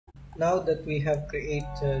Now that we have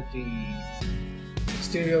created the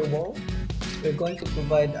exterior wall, we're going to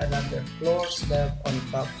provide another floor slab on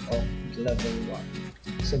top of level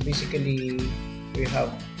 1. So basically we have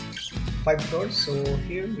 5 floors, so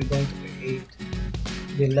here we're going to create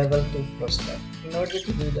the level 2 floor slab. In order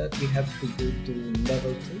to do that, we have to go to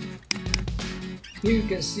level 2. Here you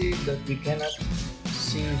can see that we cannot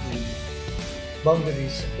see the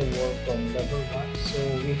boundaries of the wall from level 1, so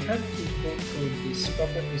we have to go to this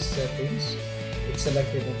property settings. It's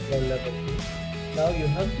selected on floor level 2. Now you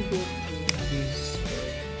have to go to this,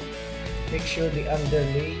 make sure the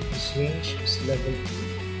underlay is range is level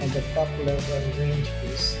 2 and the top level range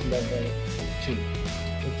is level 3.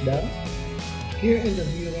 Click down. Here in the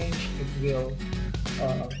view range, it will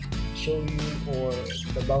show you or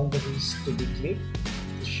the boundaries to be clicked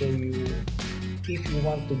to show you if you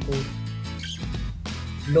want to go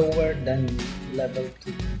lower than level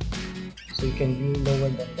 2. So you can view lower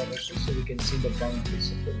than level 2 so we can see the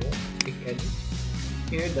boundaries of the wall. Click edit.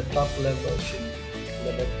 Here the top level should be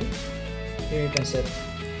level 2. Here you can set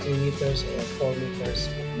 3 meters or 4 meters.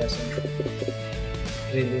 It doesn't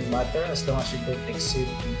really matter as long as you don't exceed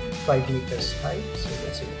 5 meters height. So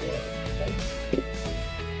that's it for height.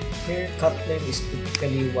 Here cut plane is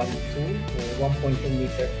typically 1.2 or 1.2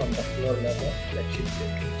 meter from the floor level. That should be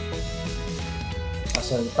okay.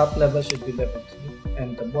 So the top level should be level 3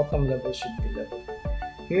 and the bottom level should be level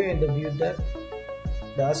 2. Here in the view depth,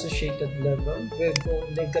 the associated level will go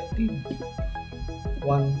negative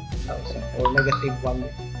 1,000 or negative 1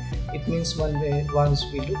 meter. It means once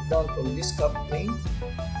we look down from this cut plane,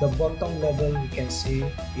 the bottom level we can see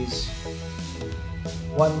is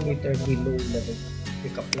 1 meter below level 2.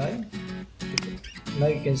 Click apply. Now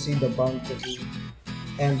you can see the boundary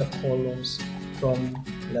and the columns from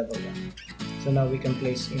level 1. So now we can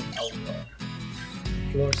place in our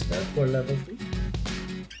floor slab for level 2.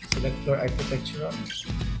 Select floor architectural.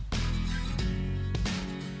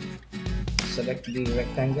 Select the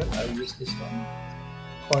rectangle. I'll use this one.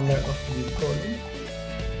 Corner of the column.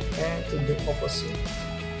 And to the opposite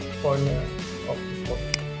corner of the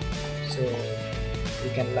column. So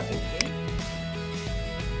we can lock it in.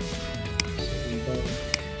 So we don't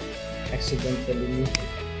accidentally move it.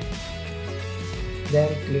 Then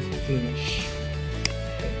click finish.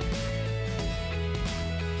 Okay.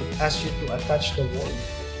 It asks you to attach the wall.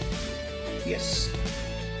 Yes.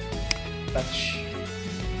 Attach.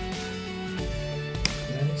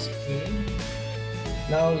 That's okay.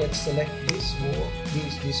 Now let's select this wall,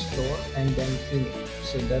 this floor, and then pin it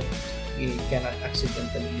so that we cannot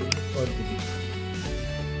accidentally move or delete.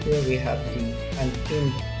 Here we have the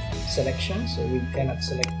unpinned selection, so we cannot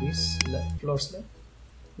select this floor slab.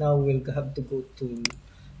 Now we'll have to go to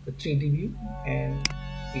the 3D view and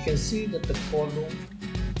we can see that the column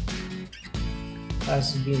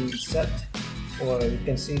has been set, or you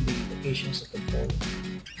can see the locations of the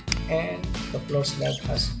column, and the floor slab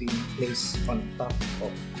has been placed on top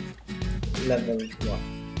of level 1.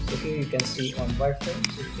 So here you can see on wireframe,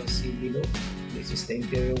 so you can see below, this is the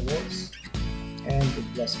interior walls and the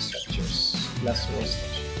glass structures, glass wall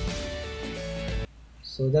structure.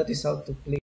 So that is how to place